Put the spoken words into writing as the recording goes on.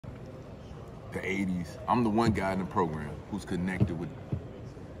the 80s. I'm the one guy in the program who's connected with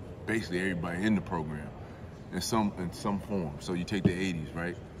basically everybody in the program in some form. So you take the 80s,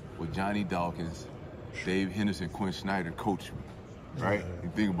 right? With Johnny Dawkins, Dave Henderson, Quinn Snyder coached me, right? You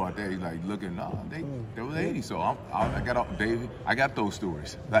think about that, he's like looking, they was 80s. So I got off David. I got those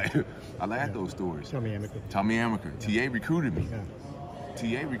stories. Like I got those stories. Tommy Amaker. TA recruited me.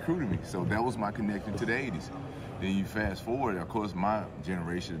 TA recruited me. So that was my connection to the 80s. Then you fast forward, of course, my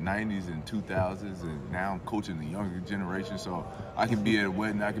generation, the 90s and 2000s, and now I'm coaching the younger generation. So I can be at a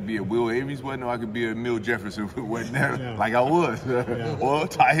wedding, I can be at Will Avery's wedding, or I could be at Mill Jefferson's wedding, like I was,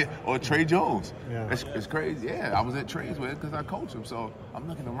 or Trey Jones. It's crazy. Yeah, I was at Trey's wedding because I coached him. So I'm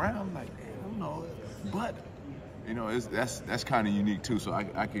looking around like, I don't know, but you know, that's kind of unique too. So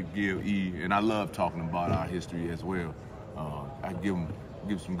I could give E, and I love talking about our history as well. I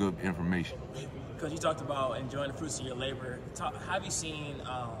give some good information. Because you talked about enjoying the fruits of your labor. Have you seen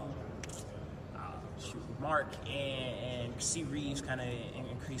Mark and C. Reeves kind of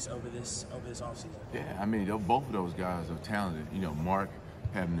increase over this offseason? Yeah, I mean, both of those guys are talented. You know, Mark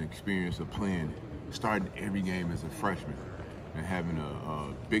having the experience of starting every game as a freshman and having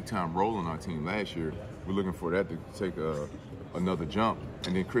a big-time role on our team last year. We're looking for that to take another jump.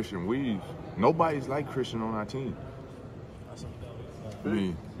 And then Christian Reeves, nobody's like Christian on our team. I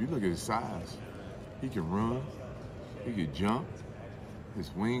mean, you look at his size. He can run, he can jump,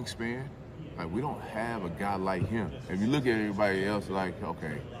 his wingspan. Like, we don't have a guy like him. If you look at everybody else, like,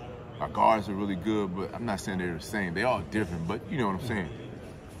 okay, our guards are really good, but I'm not saying they're the same. They all different, but you know what I'm saying.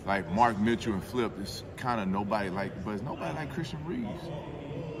 Like Mark Mitchell and Flip, it's kind of nobody like, but it's nobody like Christian Reeves.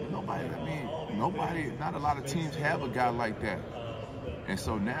 Nobody, not a lot of teams have a guy like that. And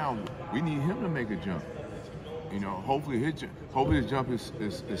so now we need him to make a jump. You know, hopefully his jump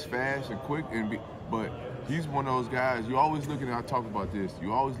is fast and quick, but he's one of those guys. You're always looking. I talk about this.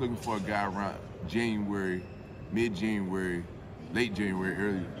 You're always looking for a guy around January, mid-January, late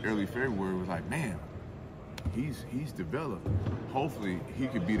January, early February. It was like, man, he's developed. Hopefully he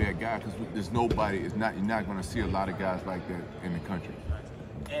could be that guy because there's nobody. You're not going to see a lot of guys like that in the country.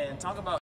 And talk about.